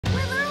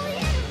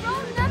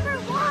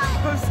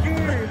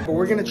but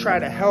we're gonna try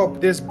to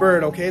help this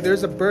bird, okay?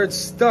 There's a bird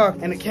stuck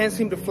and it can't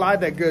seem to fly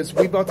that good, so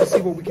we're about to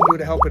see what we can do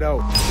to help it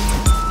out.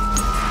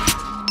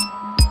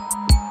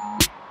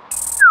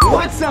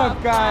 What's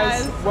up,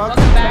 guys?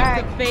 Welcome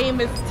back to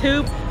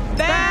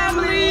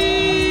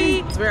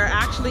FamousTubeFamily. We're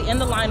actually in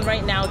the line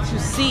right now to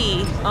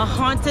see a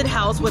haunted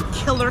house with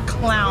killer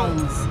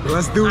clowns.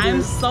 Let's do this.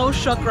 I'm so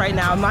shook right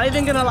now. I'm not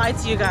even gonna lie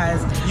to you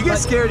guys. You get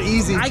scared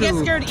easy, too. I get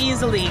scared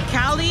easily.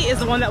 Cali is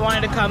the one that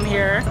wanted to come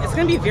here. It's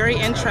gonna be very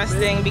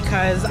interesting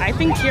because I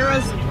think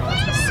Kirah's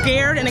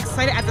scared and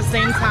excited at the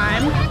same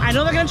time. I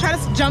know they're gonna try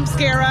to jump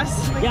scare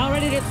us. Y'all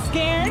ready to get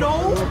scared?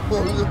 No.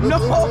 No.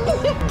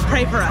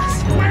 Pray for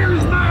us.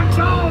 Where's my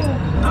soul?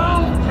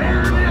 I'll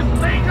tear this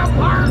thing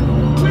apart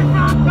with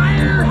my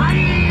bare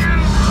hands.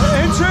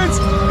 Entrance,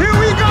 here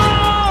we go!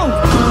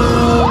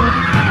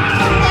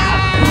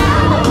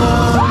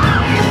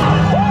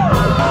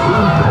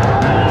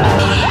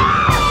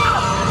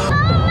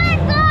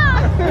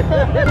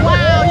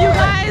 Wow, you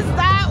guys,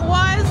 that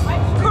was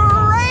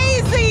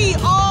crazy!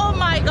 Oh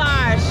my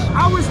gosh.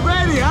 I was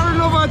ready. I don't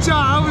know about y'all.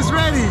 I was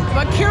ready.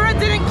 But Kirah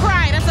didn't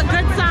cry. That's a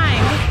good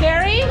sign.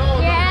 Scary?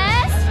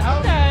 Yes,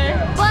 Okay.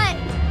 but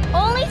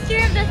only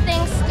 3 of the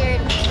things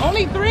scared me.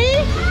 Only 3?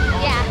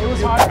 Yeah.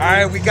 All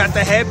right, we got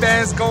the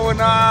headbands going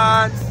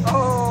on.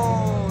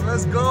 Oh,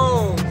 let's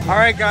go. All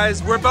right,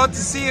 guys, we're about to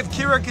see if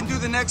Kirah can do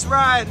the next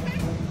ride.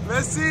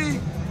 Let's see.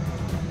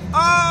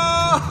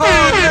 Oh,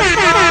 let's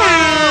go.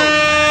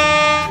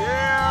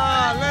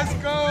 Yeah, let's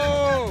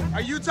go.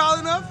 Are you tall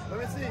enough? Let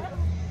me see.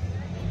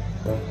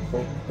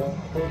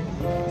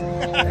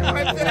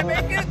 Did I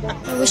make it?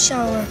 I wish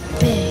I were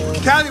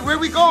big. Cali, where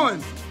we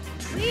going?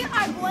 We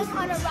are going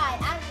on a ride.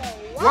 I don't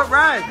know What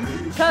ride?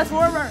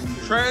 Transformer.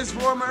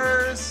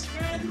 Transformers.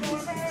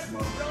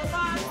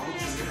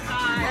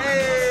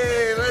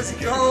 Hey, let's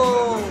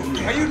go.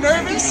 Are you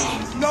nervous?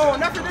 No,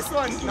 not for this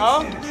one.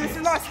 No? This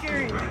is not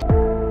scary.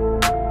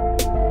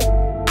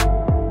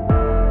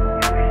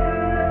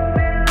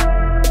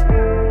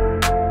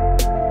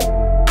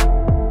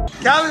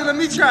 Cali, let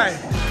me try.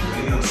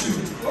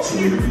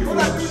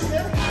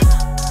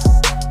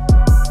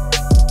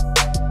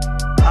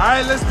 All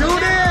right, let's do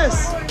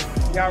this.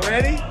 Y'all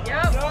ready?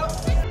 Yep.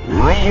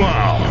 Roll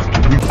out.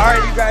 All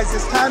right, you guys,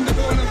 it's time to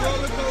go on a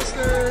roller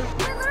coaster.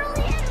 We're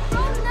literally in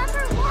row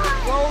number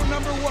 1. Row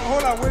number 1.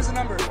 Hold on, where's the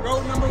number?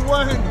 Row number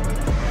 1. In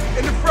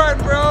the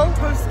front, bro.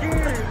 I'm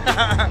scared.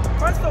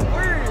 What's the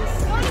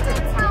worst? Don't even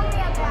tell me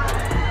about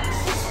it.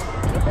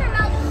 Keep your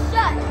mouth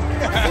shut.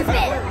 What is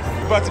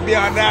it? About to be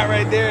on that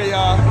right there,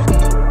 y'all.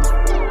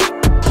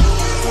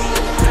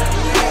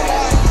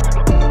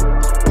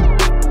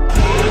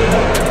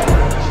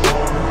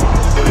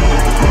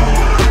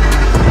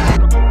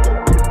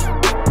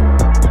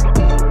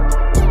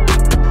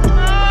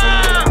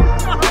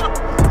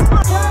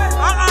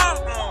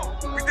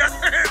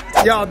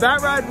 Y'all, that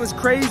ride was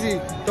crazy.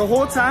 The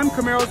whole time,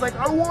 Kameiro was like,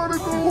 I want to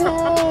go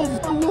home.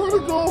 I want to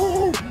go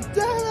home. Dad,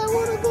 I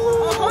want to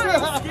go home.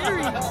 That's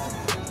scary.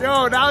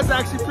 Yo, that was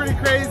actually pretty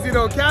crazy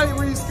though. Cali,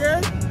 were you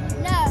scared?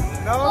 No.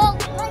 No? Well,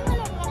 I'm gonna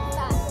get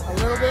that. A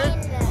little bit?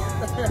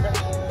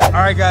 All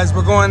right, guys,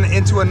 we're going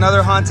into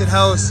another haunted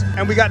house.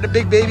 And we got the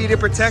big baby to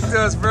protect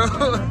us, bro.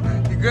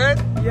 You good?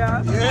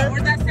 Yeah. Yeah?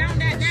 Where's that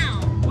sound at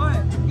now? What?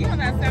 You know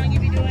that sound you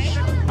be doing?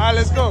 All right,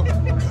 let's go.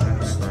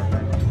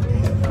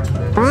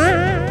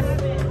 Bye.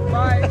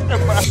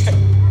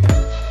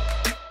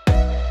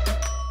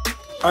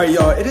 All right,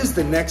 y'all, it is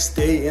the next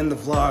day in the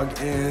vlog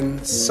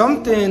and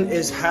something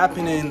is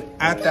happening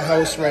at the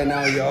house right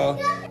now, y'all.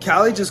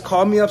 Cali just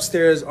called me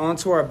upstairs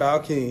onto our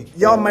balcony.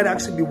 Y'all might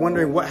actually be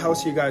wondering what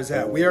house you guys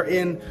at. We are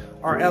in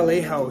our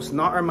LA house,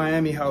 not our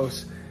Miami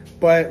house.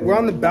 But we're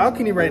on the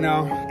balcony right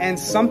now and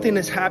something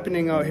is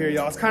happening out here,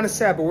 y'all. It's kind of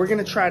sad, but we're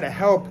gonna try to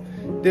help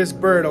this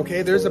bird,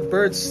 okay? There's a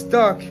bird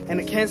stuck and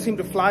it can't seem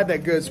to fly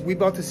that good, so we're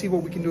about to see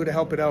what we can do to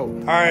help it out.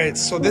 All right,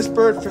 so this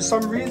bird, for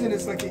some reason,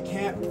 it's like it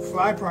can't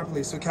fly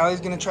properly, so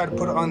Cali's gonna try to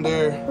put it on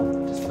there.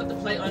 Just put the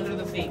plate under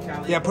the feet,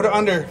 Cali. Yeah, put it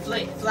under.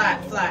 Plate,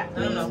 flat.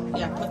 No, no.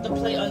 Yeah, put the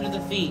plate under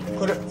the feet.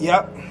 Put it,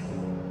 yep.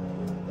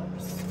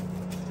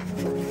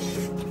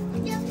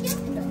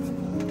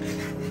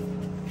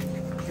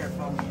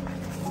 Careful.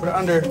 Put it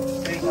under.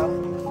 There you go.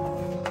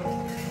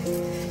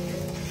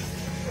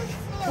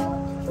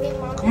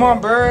 Come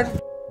on, bird.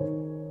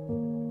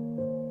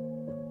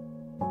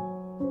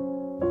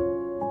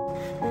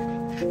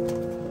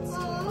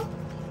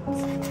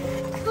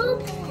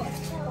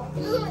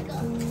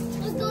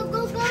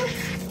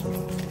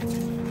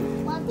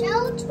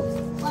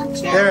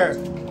 There.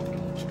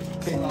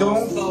 Okay,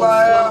 don't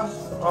fly off.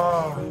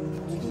 Oh.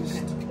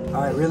 All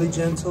right, really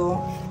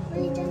gentle.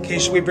 Okay,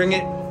 should we bring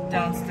it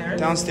Downstairs.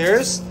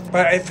 downstairs?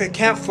 But if it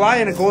can't fly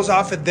and it goes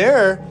off of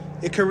there,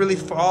 it could really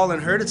fall and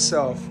hurt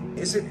itself.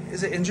 Is it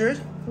injured?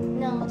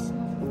 No, it's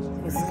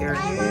not. It's scared.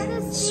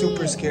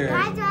 Super scared.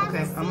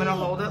 Okay, I'm gonna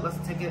hold it. Let's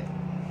take it.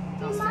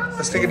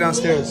 Let's take it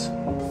downstairs.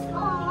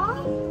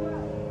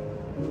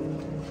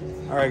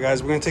 All right,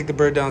 guys, we're gonna take the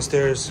bird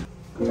downstairs.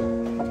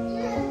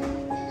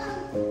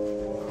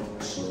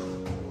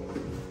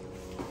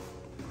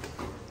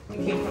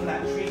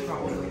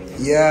 probably.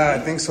 Yeah, I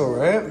think so,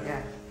 right?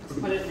 Yeah.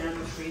 Let's put it near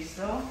the tree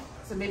still.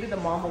 So maybe the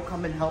mom will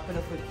come and help it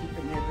if we keep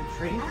it near the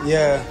tree.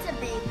 Yeah. It's a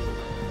baby.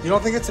 You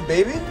don't think it's a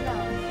baby?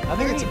 No. I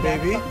think it's a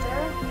baby. No.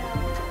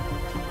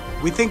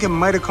 We think it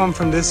might have come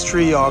from this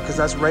tree, y'all, because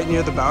that's right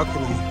near the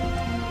balcony.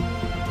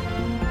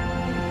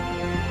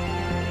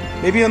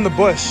 Maybe in the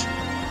bush.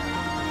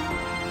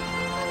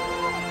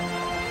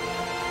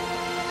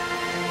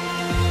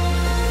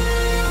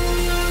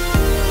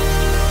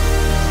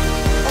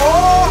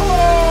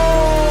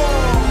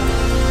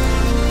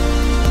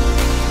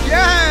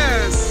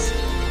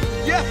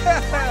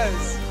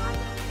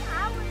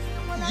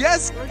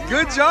 Yes,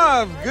 good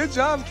job. Good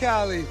job,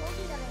 Callie.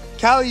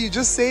 Callie, you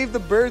just saved the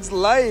bird's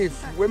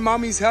life with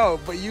mommy's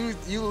help, but you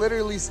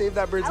literally saved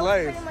that bird's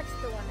life. Pretty much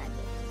the one I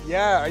did.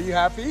 Yeah, are you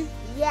happy?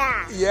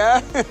 Yeah. Yeah?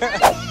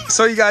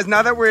 So you guys,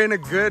 now that we're in a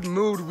good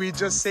mood, we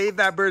just saved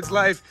that bird's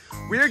life.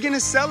 We're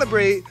gonna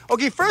celebrate.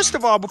 Okay, first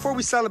of all, before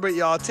we celebrate,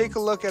 y'all, take a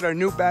look at our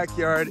new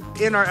backyard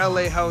in our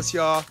LA house,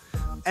 y'all.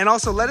 And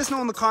also let us know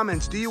in the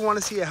comments, do you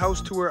wanna see a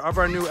house tour of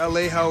our new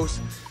LA house?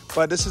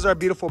 But this is our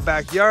beautiful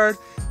backyard.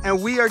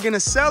 And we are gonna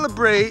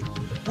celebrate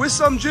with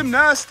some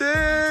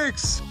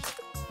gymnastics.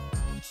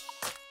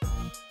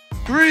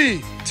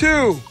 3,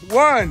 2,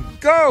 1,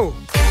 go.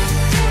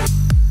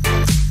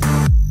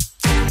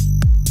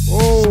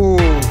 Oh,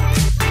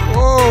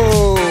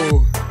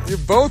 oh, you're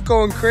both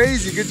going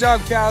crazy. Good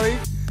job, Callie.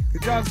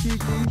 Good job, Kiki.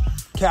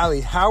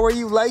 Callie, how are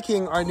you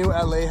liking our new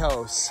LA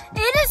house?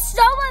 It is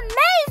so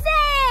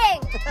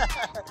amazing!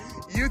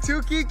 You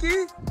too,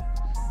 Kiki?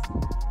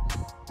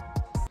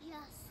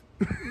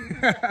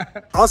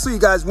 Yes. Also, you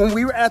guys, when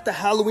we were at the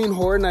Halloween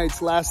Horror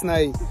Nights last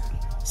night,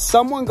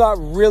 someone got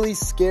really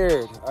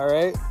scared, all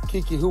right?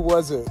 Kiki, who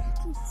was it?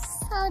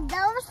 So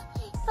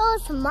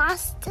those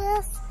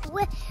monsters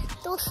with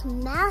those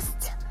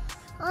masks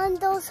on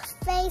those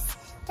faces,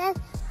 that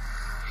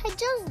I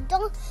just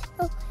don't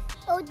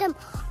know them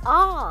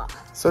all.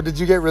 So did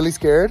you get really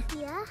scared?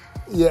 Yeah.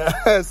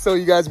 Yeah, so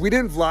you guys, we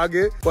didn't vlog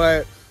it,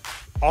 but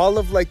all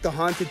of like the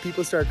haunted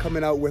people started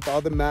coming out with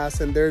all the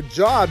masks, and their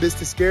job is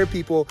to scare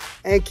people.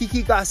 And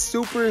Kiki got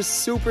super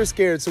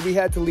scared, so we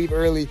had to leave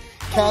early.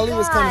 Callie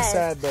was kind of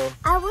sad though.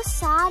 I was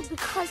sad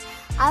because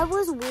I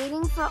was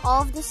waiting for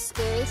all of the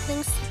scary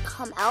things to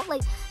come out.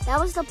 Like, that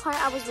was the part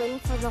I was waiting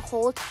for the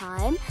whole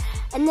time.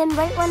 And then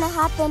right when it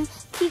happened,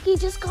 Kiki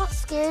just got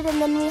scared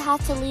and then we had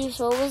to leave.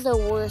 So it was the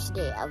worst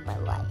day of my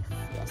life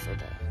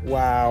yesterday.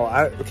 Wow,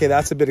 okay,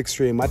 that's a bit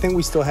extreme. I think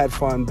we still had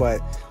fun,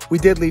 but we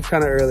did leave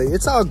kind of early.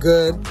 It's all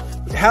good.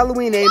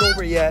 Halloween ain't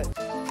over yet.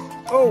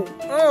 Oh,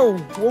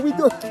 what we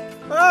doing?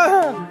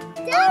 Ah!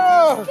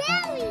 Oh!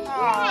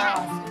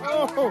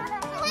 Oh!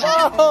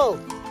 Oh!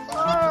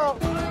 Oh!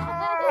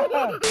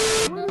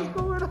 What is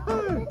going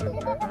on?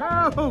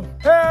 Help!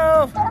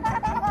 Help!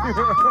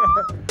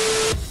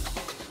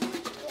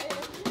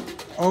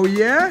 Oh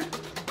yeah?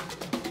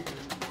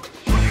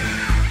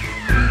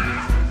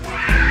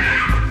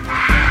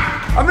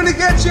 I'm gonna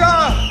get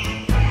y'all!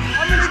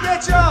 I'm gonna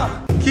get y'all!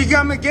 Kiki,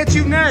 I'm gonna get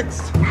you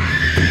next!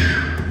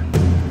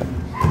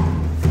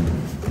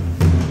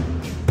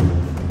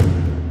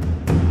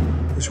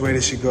 Which way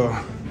did she go?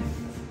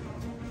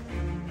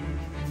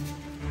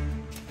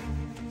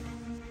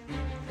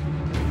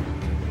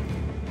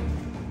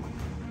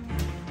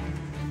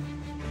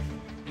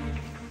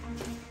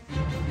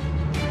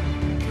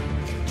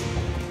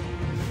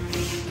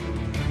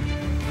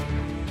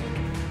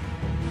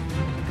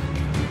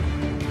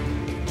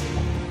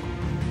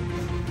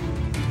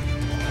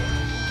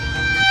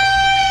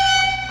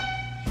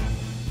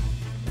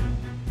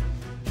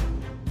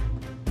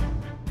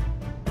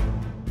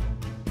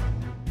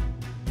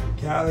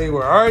 Callie,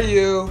 where are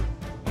you?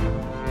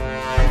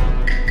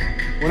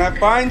 When I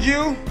find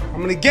you,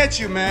 I'm gonna get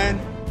you, man.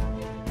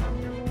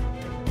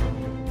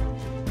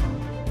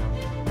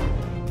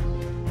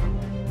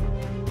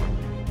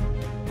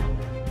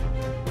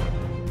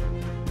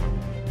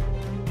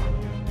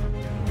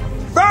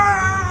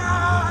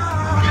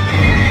 Ah!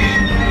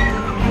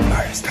 All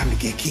right, it's time to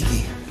get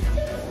Kiki.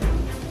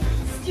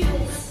 Let's do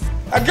this.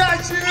 I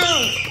got you!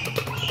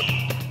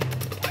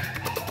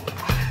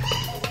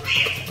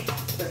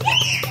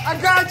 I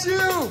got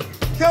you!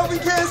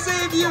 Kelby can't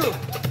save you!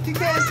 He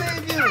can't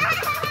save you!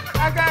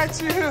 I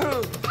got you!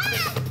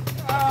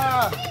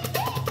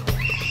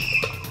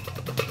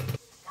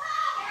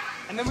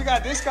 And then we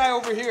got this guy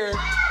over here.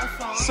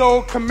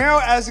 So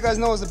Kameiro, as you guys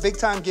know, is a big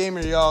time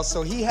gamer, y'all.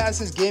 So he has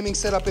his gaming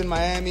setup in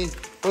Miami.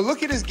 But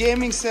look at his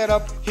gaming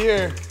setup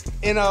here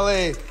in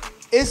LA.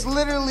 It's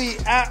literally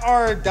at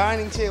our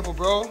dining table,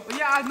 bro. But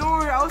yeah, I have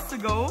nowhere else to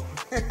go.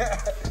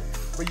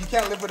 But you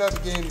can't live without the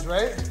games,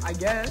 right? I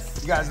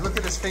guess. You guys, look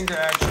at this finger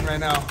action right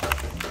now.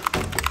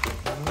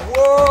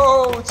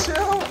 Whoa,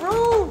 chill,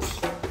 bro.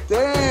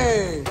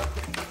 Dang.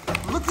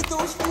 Look at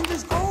those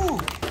fingers go.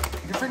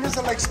 Your fingers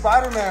are like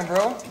Spider-Man,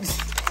 bro.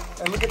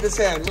 And look at this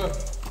hand, look.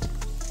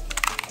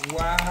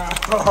 Wow.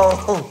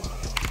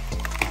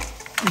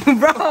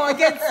 Bro, I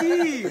can't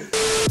see.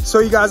 So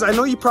you guys, I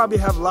know you probably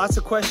have lots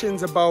of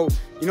questions about,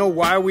 you know,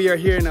 why we are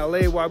here in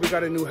LA, why we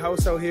got a new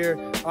house out here.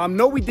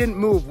 No, we didn't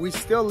move. We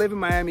still live in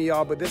Miami,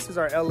 y'all, but this is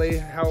our LA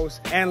house.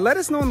 And let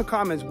us know in the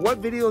comments,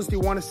 what videos do you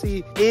want to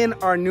see in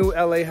our new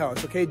LA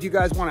house, okay? Do you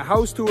guys want a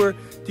house tour?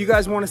 Do you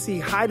guys want to see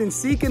hide and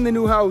seek in the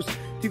new house? Do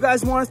you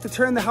guys want us to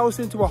turn the house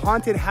into a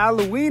haunted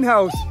Halloween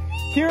house?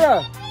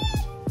 Kirah,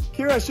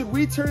 should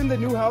we turn the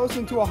new house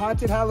into a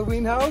haunted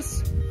Halloween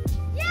house?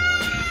 Yeah!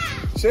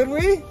 Should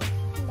we?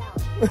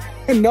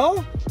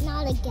 No. No?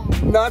 Not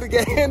again. Not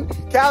again?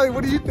 Cali,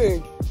 what do you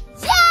think?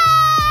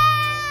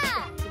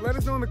 Yeah! Let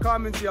us know in the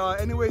comments, y'all.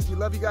 Anyways, we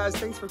love you guys.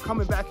 Thanks for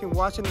coming back and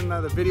watching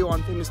another video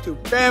on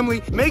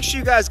FamousTubeFamily. Make sure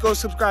you guys go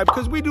subscribe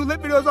because we do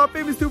lit videos on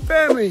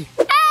FamousTubeFamily.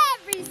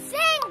 Every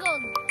single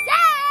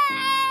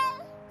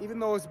day! Even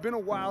though it's been a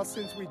while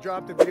since we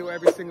dropped a video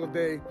every single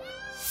day,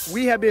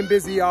 we have been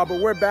busy, y'all,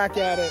 but we're back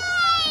at it.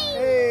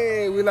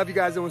 Hey, we love you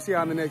guys and we'll see you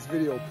on the next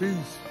video.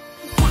 Peace.